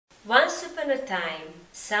Once upon a time,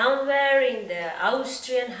 somewhere in the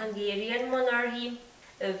Austrian-Hungarian monarchy,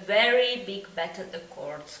 a very big battle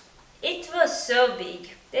occurred. It was so big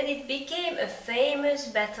that it became a famous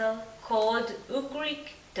battle called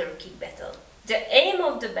Ugric-Turkic battle. The aim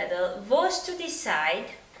of the battle was to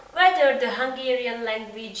decide whether the Hungarian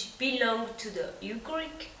language belonged to the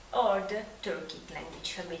Ugric or the Turkic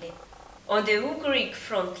language family. On the Ugric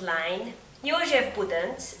front line, József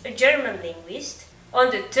Budanc, a German linguist. On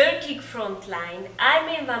the Turkic front line,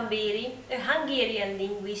 Armin van Béry, a Hungarian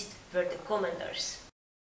linguist, were the commanders.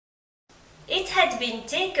 It had been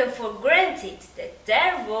taken for granted that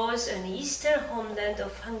there was an eastern homeland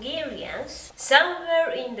of Hungarians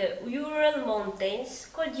somewhere in the Ural mountains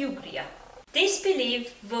called Ugria. This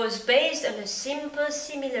belief was based on a simple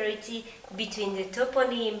similarity between the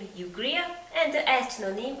toponym Ugria and the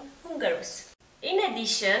ethnonym Hungarus. In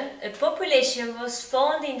addition, a population was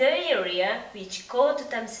found in the area which called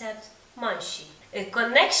themselves Mansi. A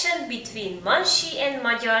connection between Mansi and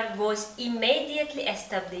Magyar was immediately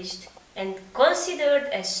established and considered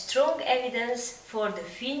as strong evidence for the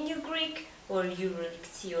Finn-Ugric or Uralic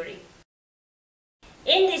theory.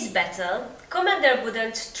 In this battle, Commander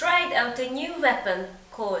Budanc tried out a new weapon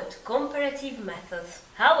called comparative method.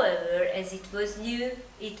 However, as it was new,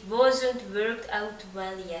 it wasn't worked out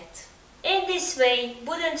well yet. In this way,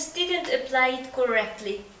 Budanc didn't apply it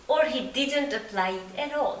correctly, or he didn't apply it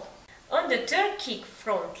at all. On the Turkic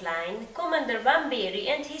front line, Commander van Béry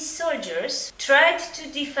and his soldiers tried to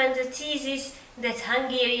defend the thesis that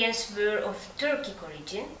Hungarians were of Turkic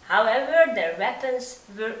origin. However, their weapons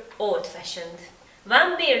were old-fashioned.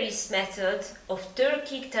 Van Béry's method of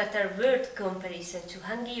Turkic-Tatar word comparison to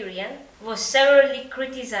Hungarian was severely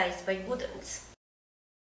criticized by Budanc.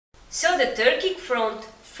 So the Turkic front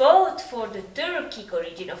fought for the Turkic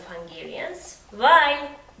origin of Hungarians,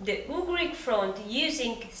 while the Ugric front,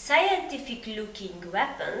 using scientific-looking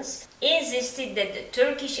weapons, insisted that the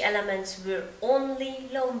Turkish elements were only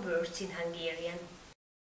loanwords in Hungarian.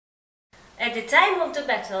 At the time of the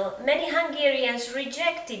battle, many Hungarians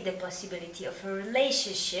rejected the possibility of a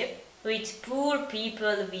relationship with poor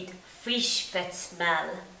people with fish-fat smell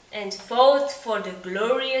and fought for the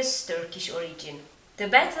glorious Turkish origin. The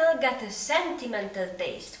battle got a sentimental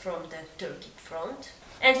taste from the Turkic front,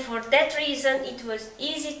 and for that reason it was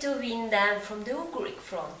easy to win them from the Ugric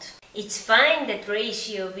front. It's fine that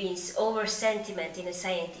ratio wins over sentiment in a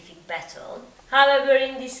scientific battle. However,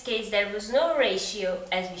 in this case there was no ratio,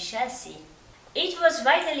 as we shall see. It was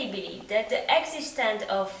widely believed that the existence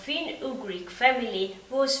of Finn-Ugric family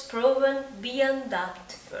was proven beyond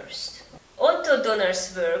doubt first. Otto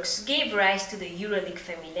Donner's works gave rise to the Uralic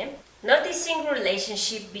family, noticing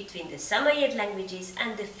relationship between the Samoyed languages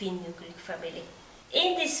and the Finn-Ugric family.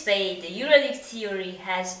 In this way, the Uralic theory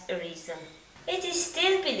has a reason. It is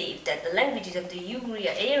still believed that the languages of the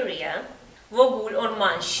Ugria area, Vogul or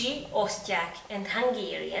Mansi, Osztyak and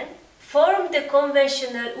Hungarian, form the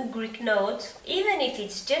conventional Ugric node, even if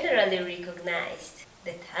it's generally recognized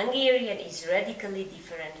that Hungarian is radically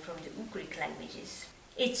different from the Ugric languages.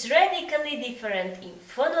 It's radically different in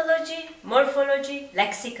phonology, morphology,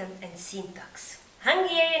 lexicon and syntax.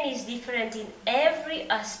 Hungarian is different in every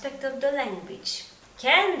aspect of the language.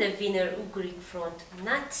 Can the winner Ugric front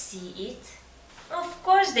not see it? Of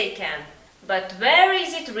course they can. But where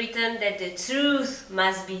is it written that the truth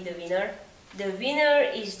must be the winner? The winner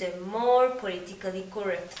is the more politically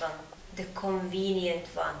correct one, the convenient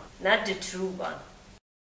one, not the true one.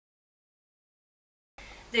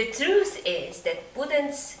 The truth is that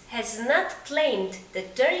Budanc has not claimed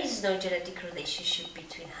that there is no genetic relationship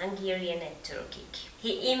between Hungarian and Turkic.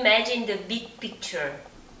 He imagined the big picture,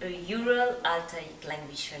 a Ural-Altaic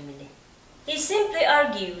language family. He simply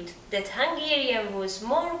argued that Hungarian was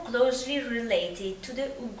more closely related to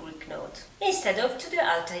the Ugric node, instead of to the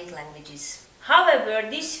Altaic languages. However,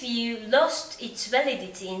 this view lost its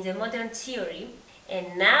validity in the modern theory,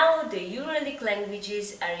 and now the Uralic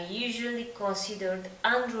languages are usually considered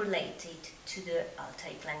unrelated to the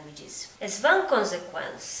Altaic languages. As one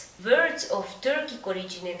consequence, words of Turkic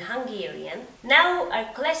origin in Hungarian now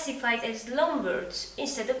are classified as loanwords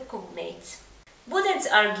instead of cognates. Budanc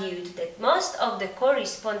argued that most of the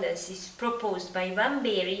correspondences proposed by van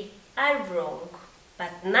Béry are wrong,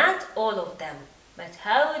 but not all of them. But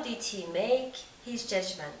how did he make his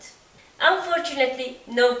judgment? Unfortunately,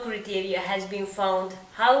 no criteria has been found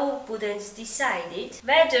how Budanc decided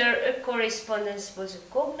whether a correspondence was a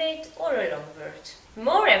cognate or a loanword.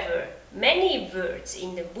 Moreover, many words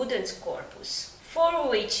in the Budanc corpus, for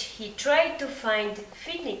which he tried to find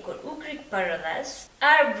Finnic or Ugric parallels,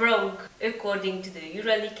 are wrong according to the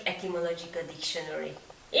Uralic etymological dictionary.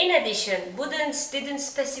 In addition, Budens didn't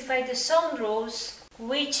specify the sound rules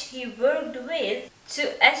which he worked with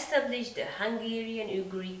to establish the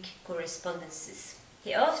Hungarian-Ugric correspondences.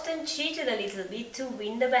 He often cheated a little bit to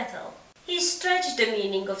win the battle. He stretched the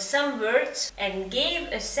meaning of some words and gave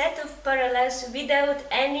a set of parallels without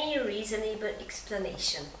any reasonable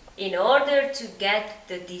explanation, in order to get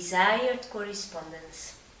the desired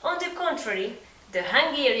correspondence. On the contrary, the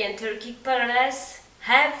Hungarian-Turkic parallels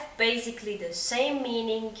have basically the same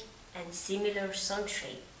meaning and similar sound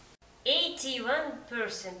shape.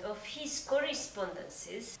 81% of his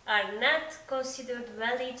correspondences are not considered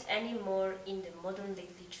valid anymore in the modern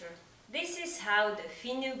literature. This is how the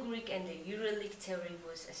Finno-Ugric and the Uralic theory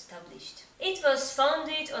was established. It was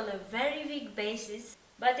founded on a very weak basis,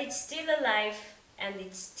 but it's still alive and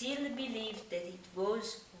it's still believed that it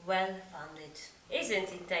was well founded.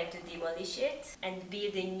 Isn't it time to demolish it and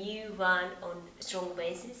build a new one on a strong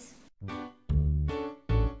basis?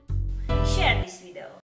 Share this video.